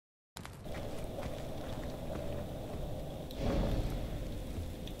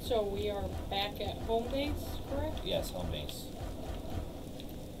So we are back at home base, correct? Yes, home base.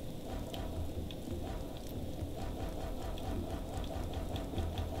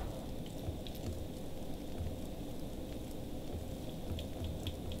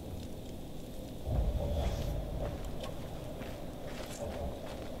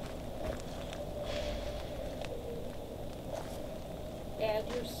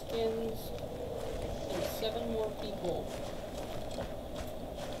 Badger skins and 7 more people.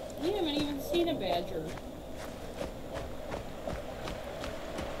 We haven't even seen a badger.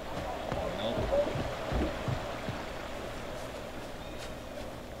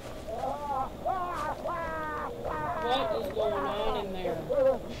 What is going on in there? You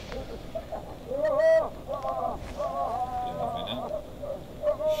want to find out?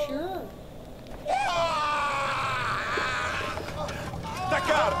 Sure.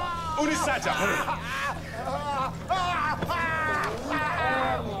 Dakar! Unisaja!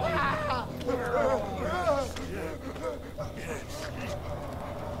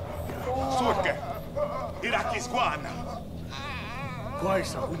 Surke! Irakis Guana!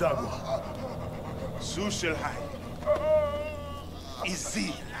 Kwaisa Udagwa. Sushelhai!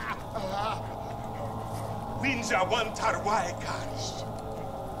 Izil! Ninja Wantarwai Karish!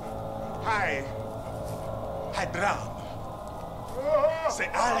 Hai! Hadram! Se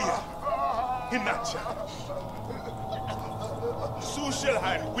Alia! Hinacha!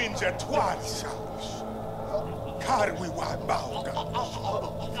 Sushelhai Winja Twarishash! Karwi wa Bauga!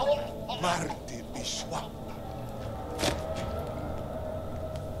 Marti Bishwa!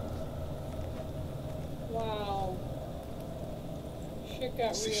 Wow. Shit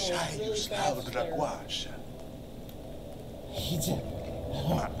got real really fast there.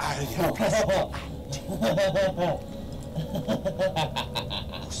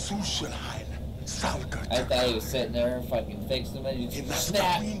 I thought he was sitting there and fucking fixing him and he just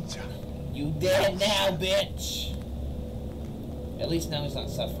snap. You dead now, bitch. At least now he's not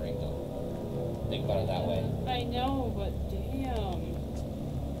suffering though. Think about it that way. I know, but damn.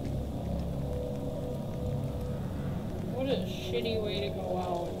 What a shitty way to go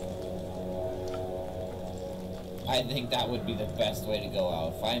out. I think that would be the best way to go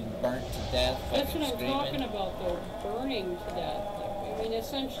out. If I'm burnt to death, That's what I'm screaming. talking about though, burning to death. I mean,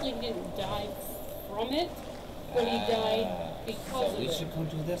 essentially he didn't die from it, but he died because so of it. we should go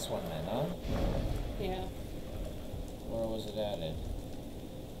do this one then, huh? Yeah. Where was it added?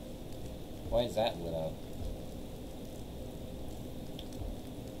 Why is that lit up?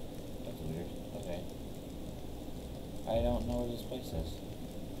 That's weird. Okay. I don't know where this place is.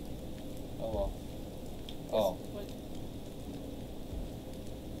 Oh well. Oh. What?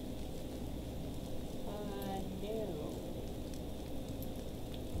 No.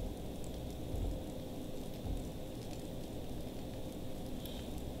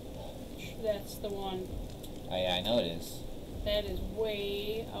 That's the one. Oh yeah, I know it is. That is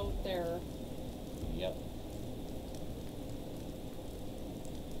way out there. Yep.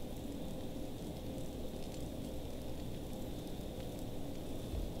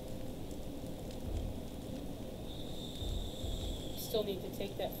 Still need to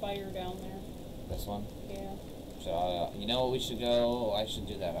take that fire down there. This one? Yeah. So, you know what we should go? I should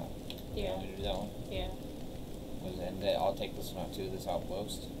do that out. Yeah. You want me to do that one? Yeah. And then I'll take this one out too, this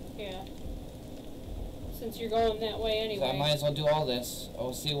outpost. Yeah. Since you're going that way anyway. So I might as well do all this.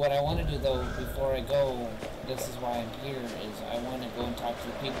 Oh, see, what I want to do though, before I go, this is why I'm here, is I want to go and talk to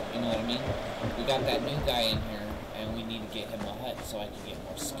the people, you know what I mean? We got that new guy in here, and we need to get him a hut so I can get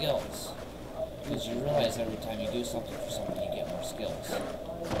more skills. Because you realize every time you do something for somebody, you get more skills. Start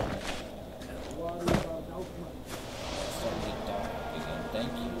to get dark again.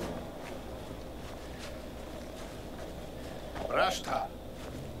 Thank you. Rashta.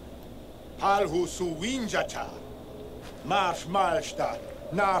 Palhu Suwinjata. Marsh Malsta.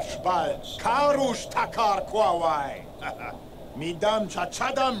 Narshbal. Karush Takar Kwawai. Midam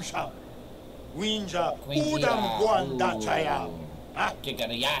Chachadamsham. Winja Udam Guandachaya.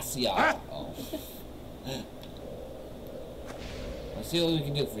 Kikarayasia. Oh. Let's see what we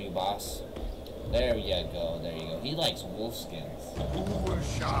can do for you, boss. There you go, there you go. He likes wolf skins.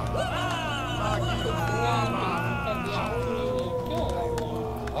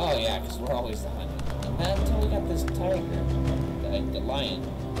 Oh yeah, because we're always the hunting. Not until we got this tiger. The lion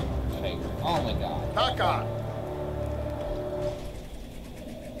tiger. Oh my god. Taka.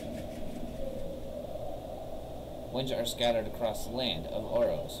 Winds are scattered across the land of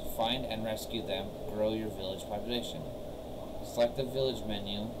Oros. Find and rescue them. Grow your village population. Select the village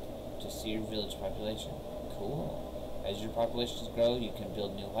menu to see your village population. Cool. As your populations grow, you can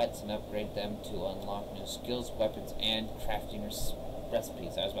build new huts and upgrade them to unlock new skills, weapons, and crafting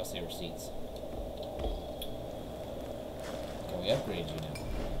recipes. I was about to say receipts. Can we upgrade you now?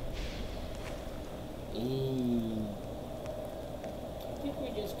 Ooh. I think we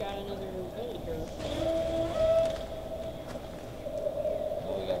just got another villager.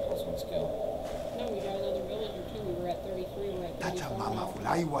 Oh, we got a +1 skill. No, we got another villager too. We were at 33, we're at 34 now.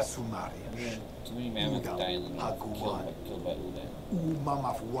 Too many mammoths dying in the killed by Udan.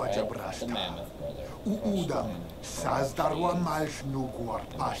 Right? The mammoth brother.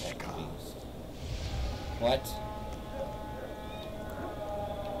 What?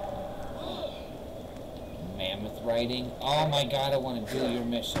 Mammoth riding? Oh my god, I want to do your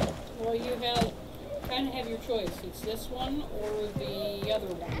mission. Well, you kind of have your choice. It's this one or the other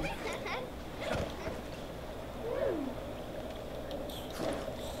one.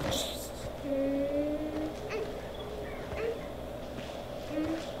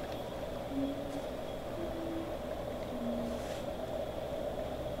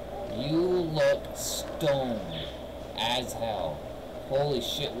 You look stoned as hell. Holy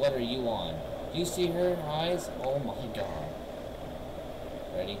shit, what are you on? Do you see her eyes? Oh my god.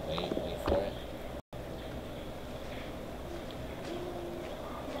 Ready? Wait for it.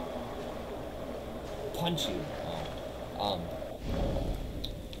 Punch you. Oh.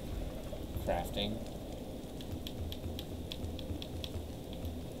 Crafting.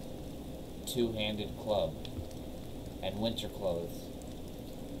 Two-handed club. And winter clothes.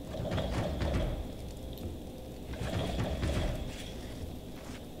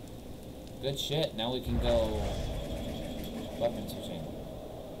 Good shit. Now we can go weapon switching.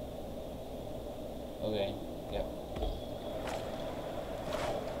 Okay. Yep.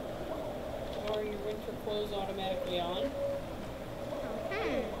 Are your winter clothes automatically on?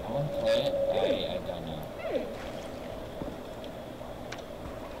 I want to play it. I don't know.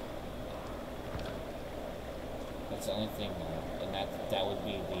 That's the only thing, and that would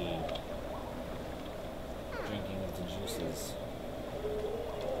be the drinking of the juices.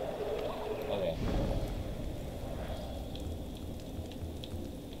 Okay.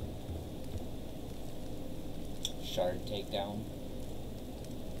 Shard takedown.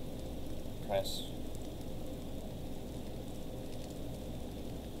 Press.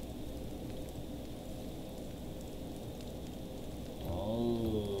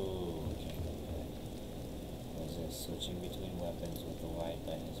 Oh, okay. What is this? Switching between weapons with the Y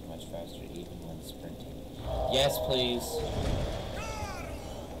button is much faster even when sprinting. Yes, please.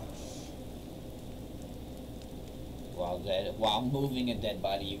 While moving a dead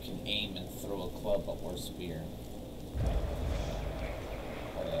body, you can aim and throw a club or spear.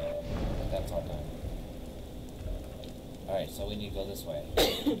 Okay, that's all done. Alright, so we need to go this way.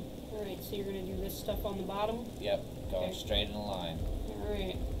 Alright, so you're going to do this stuff on the bottom? Yep, going Okay. straight in a line.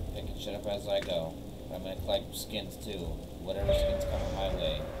 Alright. Picking shit up as I go. I'm gonna collect skins too. Whatever skins come my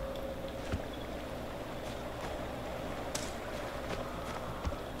way.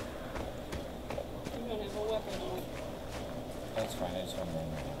 You don't have a weapon on. That's fine, I just want to run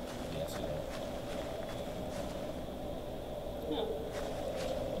around. Yes, I do. No.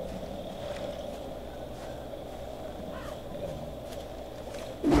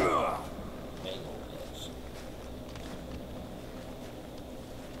 Big old bitch.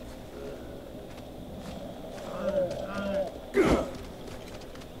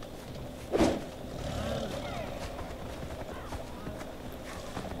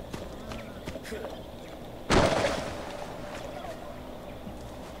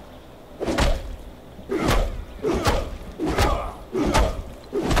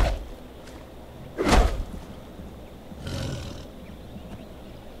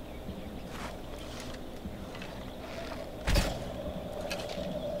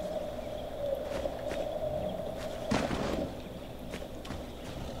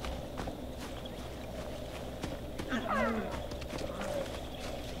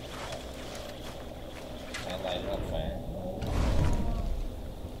 I light it on fire.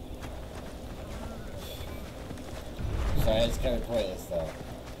 Sorry, it's kind of pointless though.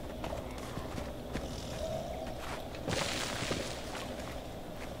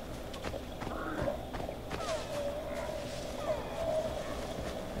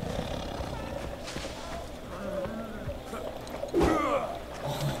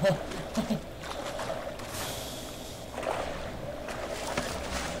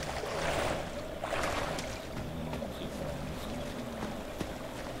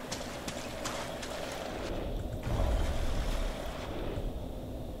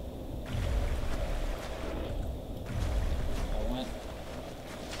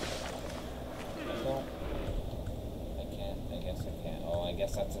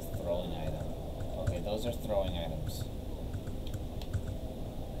 That's a throwing item. Okay, those are throwing items.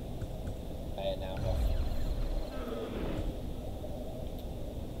 I now have.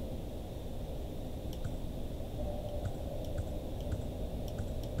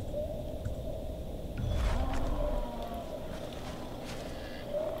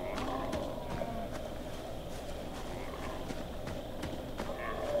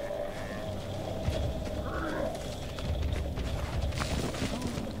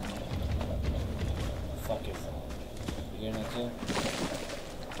 Fuck is that? You hearing that too?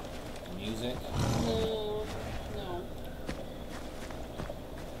 The music? No, no.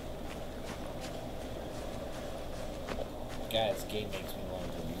 God, this game makes me want to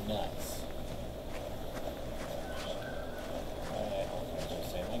go nuts. Alright, I was gonna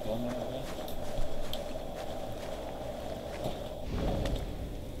say, am I going the right way?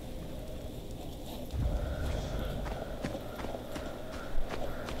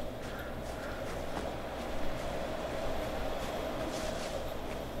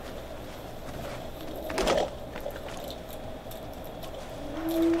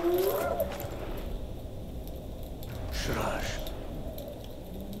 Shrash.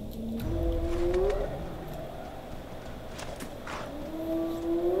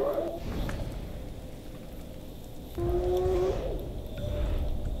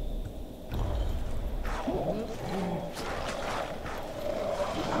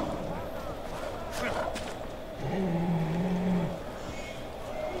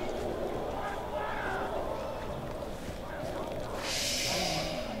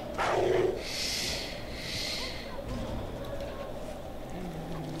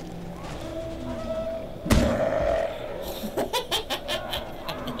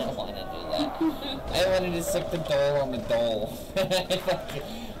 I wanted to stick the dole on the dole.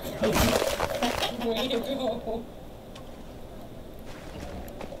 Way to go.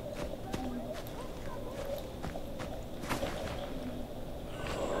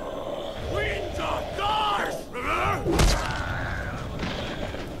 Winter Darth!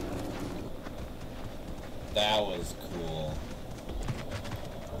 That was cool.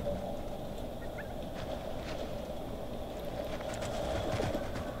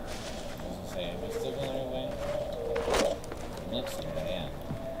 I was gonna say, am I still going the right way? Looks like I am.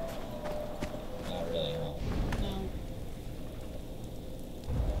 Not really, huh? No.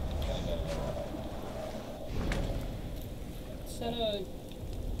 Kinda. Set a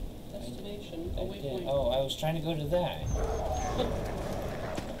destination, a I did. waypoint. Oh, I was trying to go to that. Trying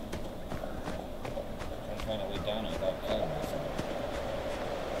to find a way down it without killing myself.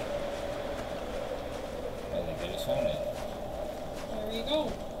 I think I just found it. There you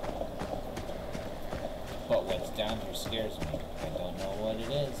go. But what's down here scares me. I don't know what it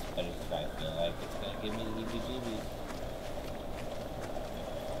is, but I feel like it's gonna give me the heebie-jeebies.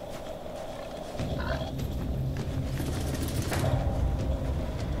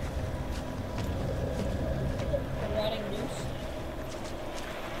 A rotting noose.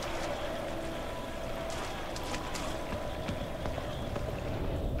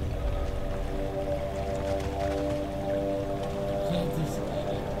 This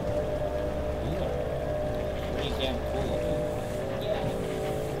you are pretty damn cool, dude. Yeah.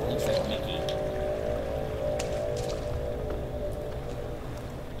 Looks like Mickey.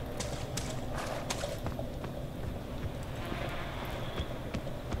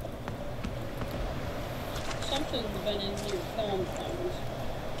 Something's been in here sometimes.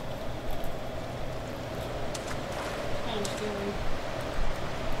 Kind of scary.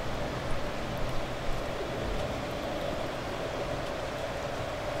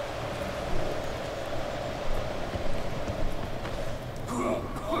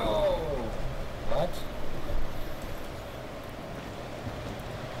 Oh! What?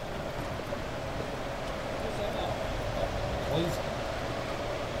 What's that? Poison.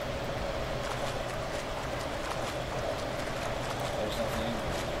 There's something in here.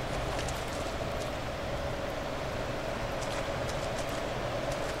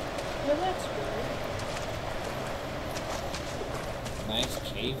 Well, that's weird. Nice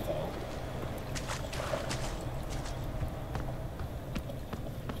cave, though.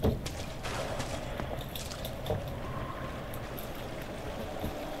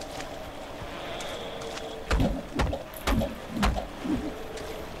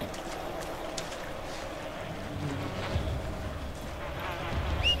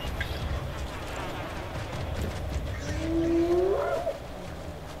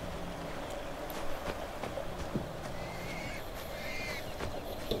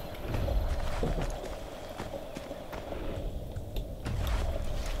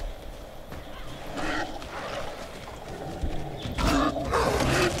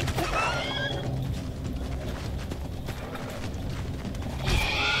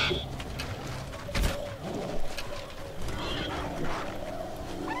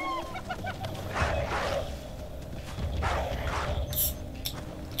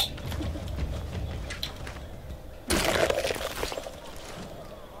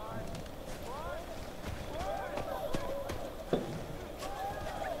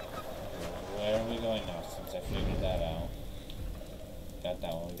 got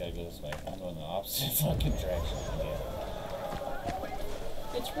that one. We gotta go this way. I'm going the opposite fucking direction. Yeah.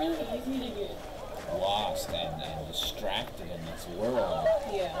 It's really easy to get Lost and distracted in this world.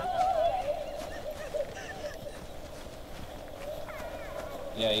 Yeah.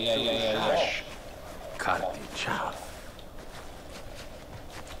 Yeah. Hush. Karti chav.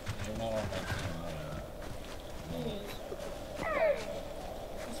 You're not on my team, He is.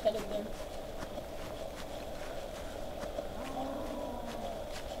 He's head of them.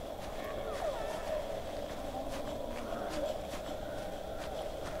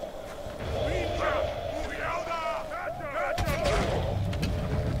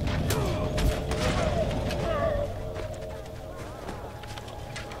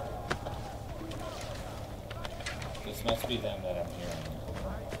 This must be them that I'm hearing.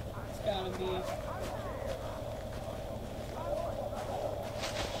 It's gotta be.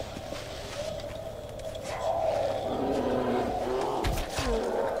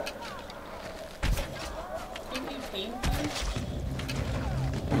 Think you came from?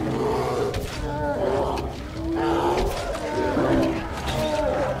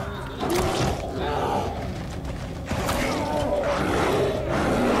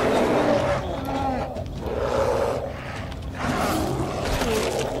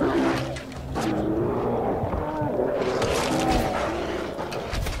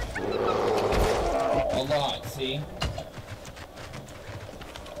 A lot, see?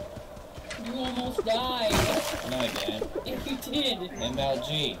 You almost died. No, I didn't. If you did.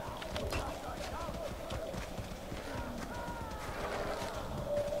 MLG.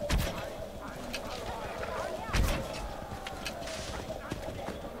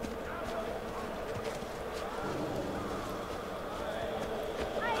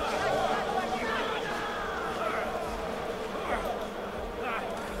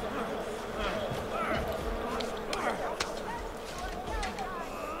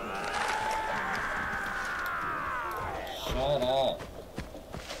 Shut up.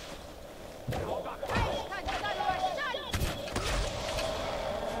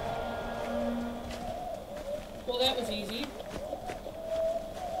 Well, that was easy.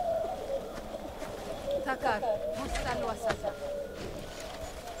 Takar, buscalo a Sasa.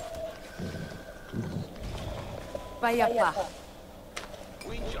 Vaya pa.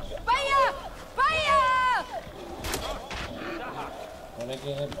 Vaya! Vaya! What did I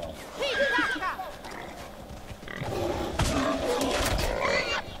get hit by? Hitaka!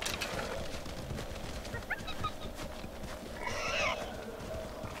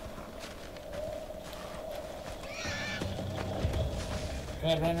 Go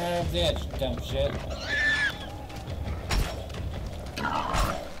ahead, run right off the edge, you dumb shit.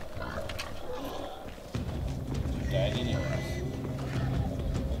 You died anyways.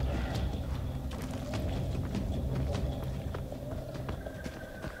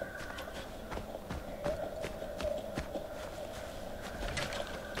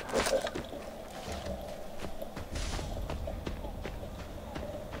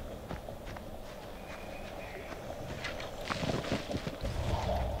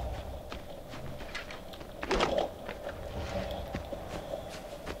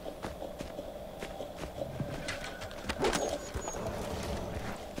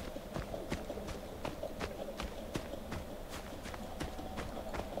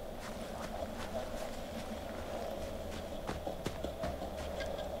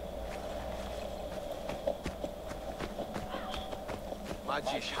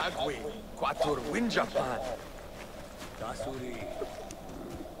 Majish Hagwe, Quatur Winjapan. Dasuri.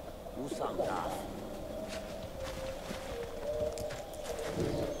 Usam Das.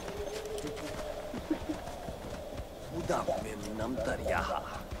 Udap Mim Namtar Yaha.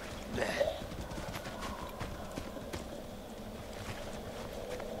 Neh.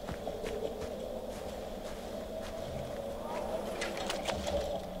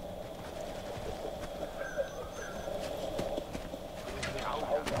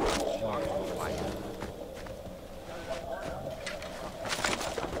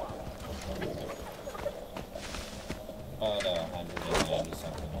 About 190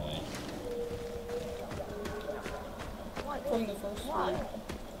 something away. From the first one.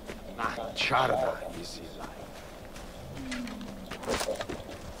 Ah, Charda, easy life. You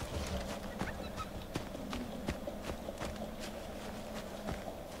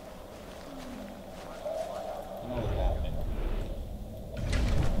know what happened?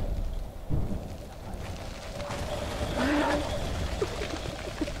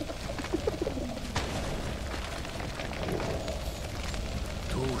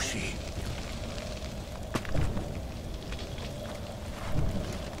 Tushi.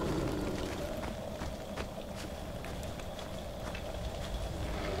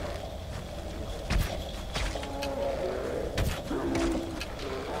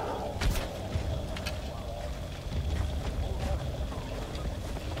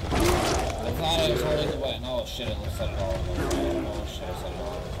 Oh shit, it set it all on fire. Oh shit, I set it all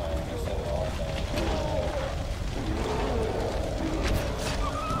on fire. I set it all on fire.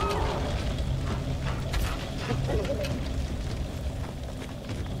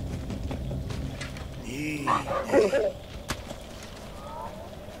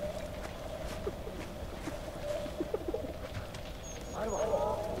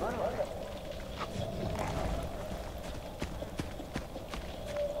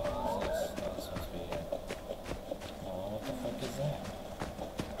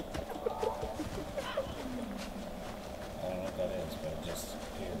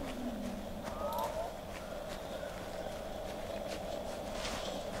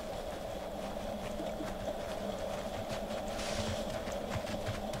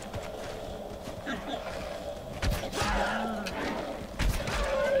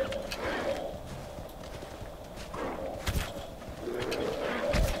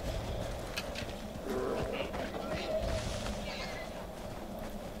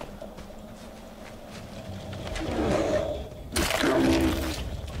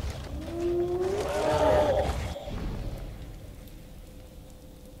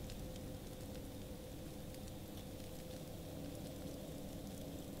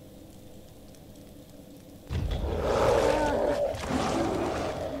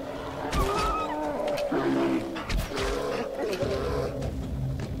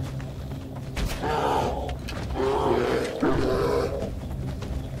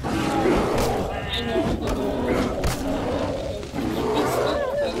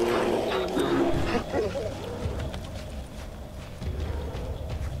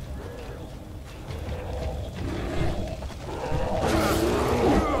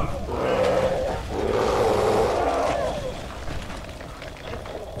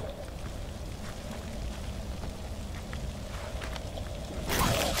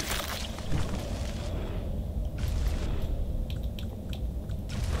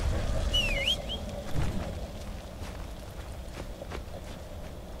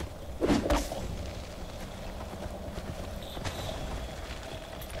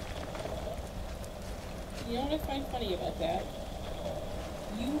 You know what I find funny about that?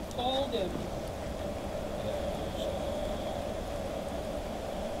 You called him.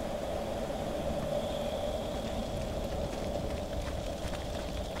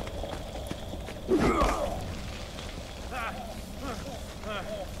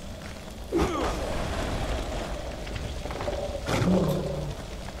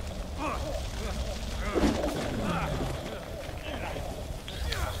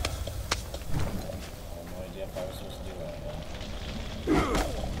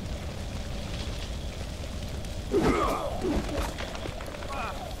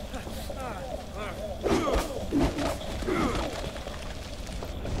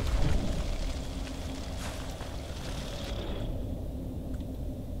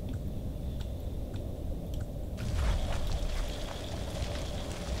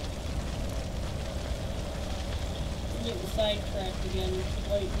 Getting sidetracked again,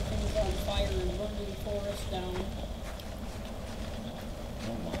 lighting things on fire and burning the forest down.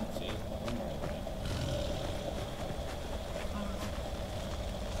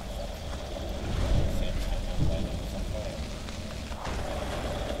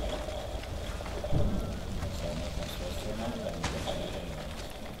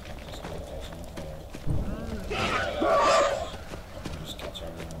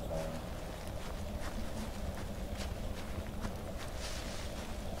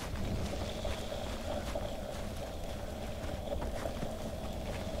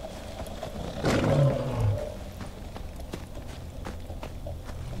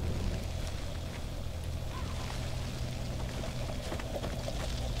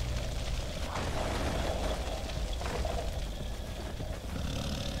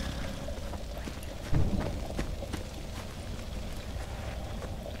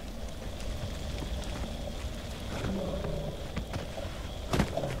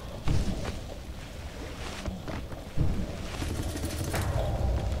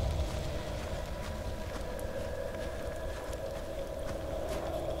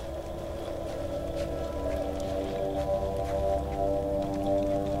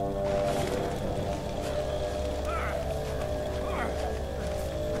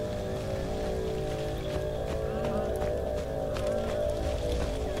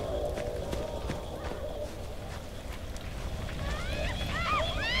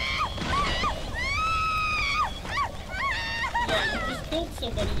 Killed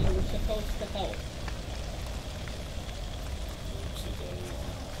somebody you were supposed to help.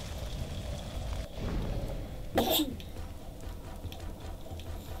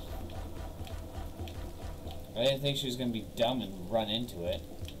 I didn't think she was gonna be dumb and run into it.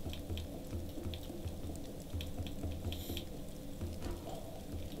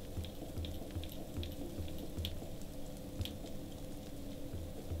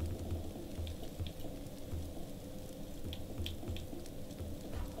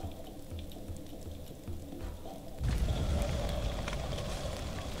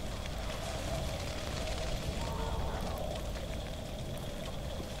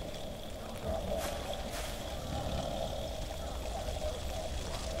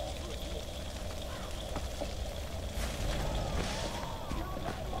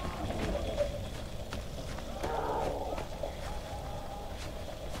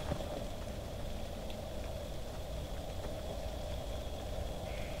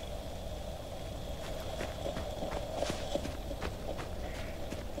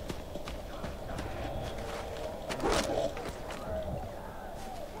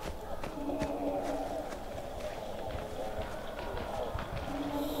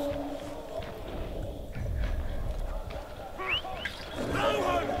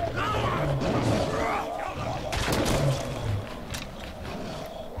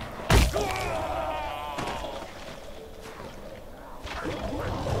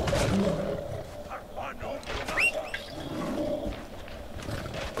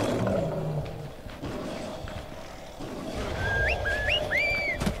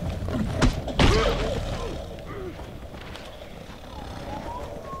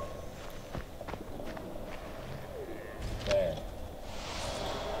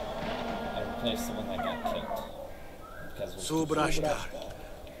 Replace the one that got killed. Because Subrashtar.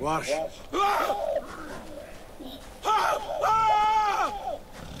 Wash.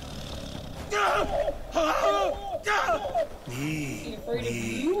 Is he afraid of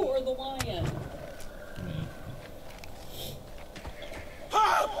you or the lion?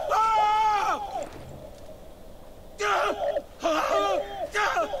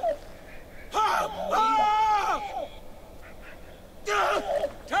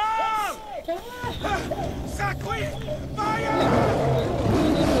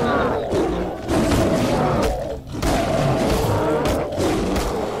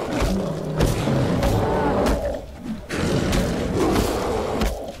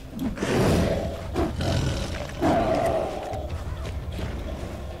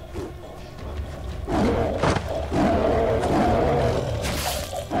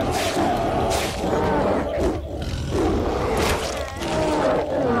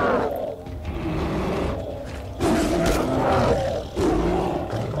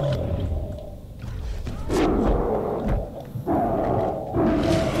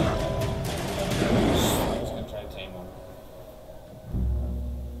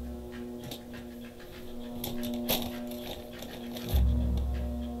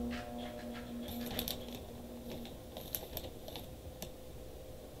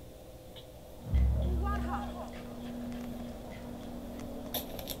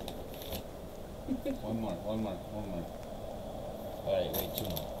 One more. Alright, wait, 2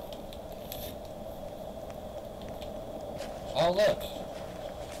 more. Oh, look!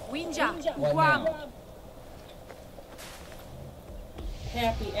 Winja, What Guam. now?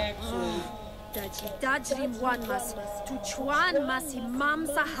 Happy, actually. Dajrim one mas, tu chuan masi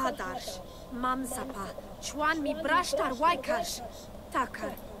mamsa hadarsh. Mamsapa, chuan mi brashtar waikarsh.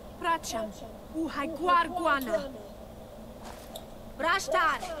 Takar, pracham, uhai guarguana.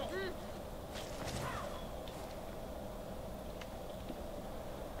 Brashtar!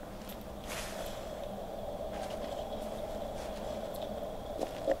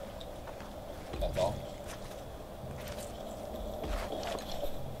 That's all.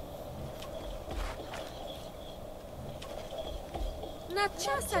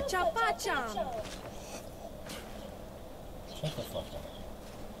 Nachasa chapacham. Shut the fuck up.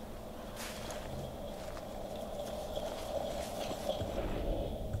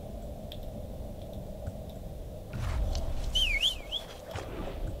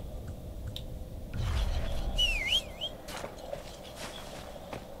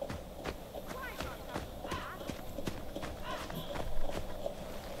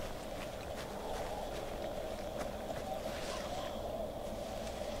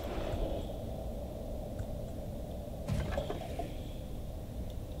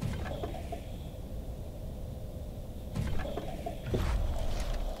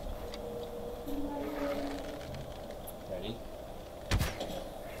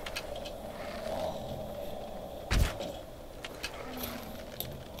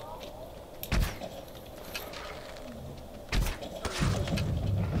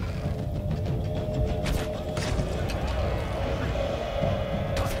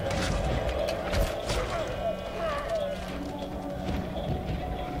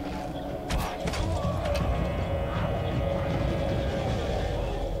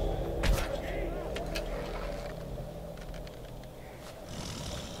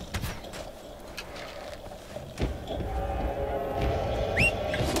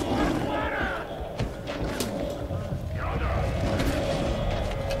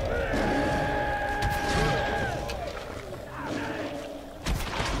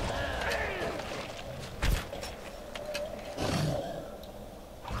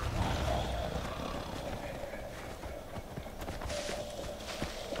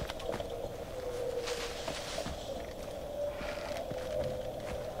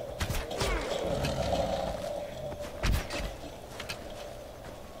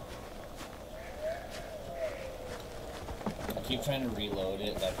 keep trying to reload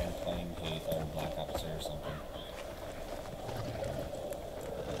it like I'm playing Hate or Black Ops or something.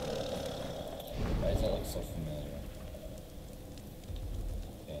 Why does that look so familiar?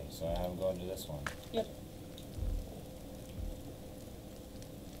 Okay, so I'm going to this one. Yep.